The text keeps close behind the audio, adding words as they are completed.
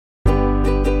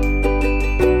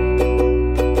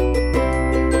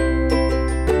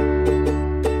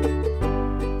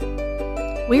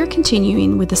We are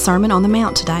continuing with the Sermon on the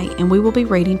Mount today, and we will be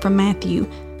reading from Matthew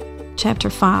chapter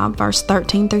 5, verse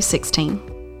 13 through 16.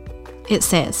 It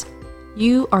says,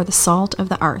 "You are the salt of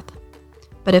the earth.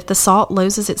 But if the salt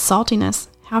loses its saltiness,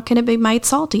 how can it be made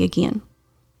salty again?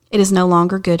 It is no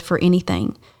longer good for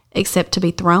anything except to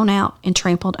be thrown out and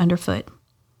trampled underfoot.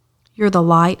 You're the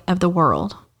light of the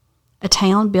world. A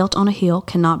town built on a hill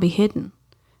cannot be hidden.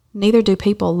 Neither do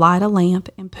people light a lamp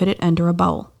and put it under a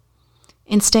bowl.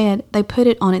 Instead, they put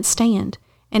it on its stand,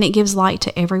 and it gives light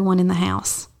to everyone in the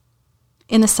house.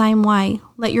 In the same way,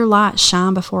 let your light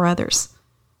shine before others,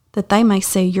 that they may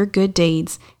see your good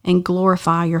deeds and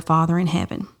glorify your Father in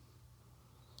heaven."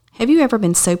 Have you ever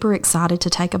been super excited to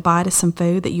take a bite of some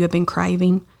food that you have been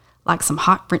craving, like some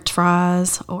hot French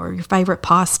fries or your favorite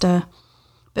pasta?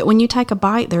 But when you take a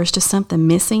bite, there's just something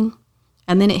missing,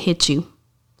 and then it hits you.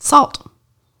 Salt.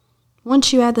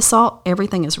 Once you add the salt,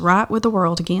 everything is right with the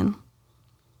world again.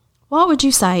 What would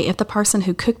you say if the person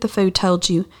who cooked the food told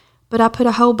you, "But I put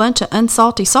a whole bunch of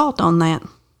unsalty salt on that"?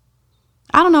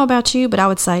 I don't know about you, but I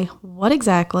would say, what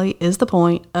exactly is the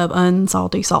point of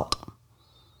unsalty salt?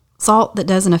 Salt that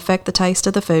doesn't affect the taste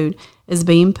of the food is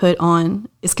being put on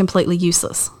is completely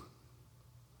useless.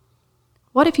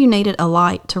 What if you needed a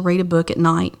light to read a book at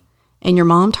night and your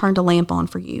mom turned a lamp on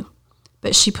for you,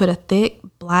 but she put a thick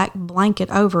black blanket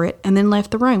over it and then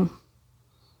left the room?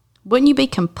 Wouldn't you be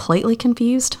completely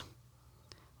confused?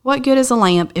 What good is a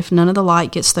lamp if none of the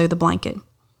light gets through the blanket?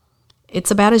 It's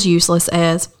about as useless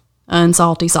as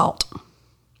unsalty salt.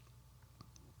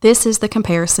 This is the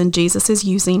comparison Jesus is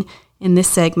using in this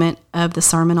segment of the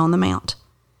Sermon on the Mount.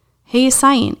 He is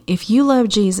saying, if you love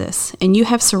Jesus and you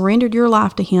have surrendered your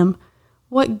life to Him,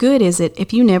 what good is it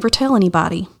if you never tell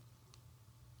anybody?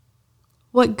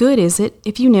 What good is it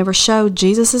if you never show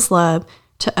Jesus' love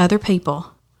to other people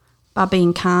by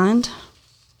being kind,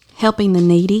 helping the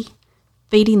needy,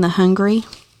 feeding the hungry,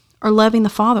 or loving the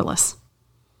fatherless?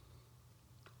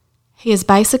 He is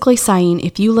basically saying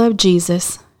if you love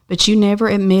Jesus, but you never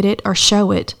admit it or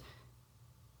show it,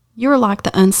 you're like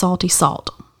the unsalty salt.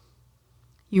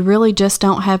 You really just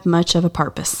don't have much of a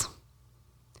purpose.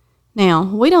 Now,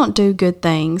 we don't do good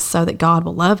things so that God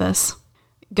will love us.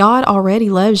 God already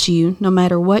loves you no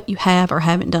matter what you have or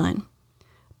haven't done.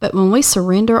 But when we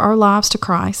surrender our lives to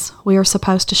Christ, we are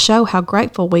supposed to show how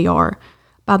grateful we are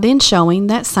by then showing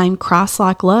that same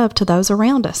Christ-like love to those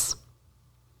around us.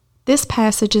 This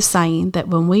passage is saying that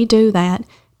when we do that,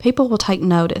 people will take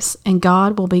notice and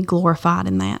God will be glorified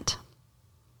in that.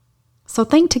 So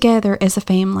think together as a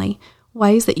family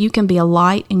ways that you can be a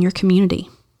light in your community.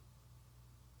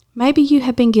 Maybe you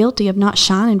have been guilty of not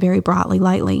shining very brightly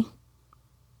lately.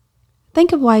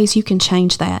 Think of ways you can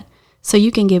change that so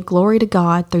you can give glory to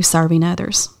God through serving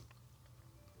others.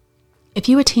 If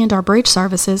you attend our bridge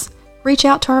services, reach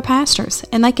out to our pastors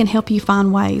and they can help you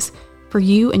find ways for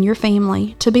you and your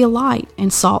family to be a light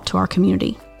and salt to our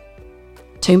community.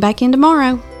 Tune back in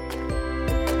tomorrow.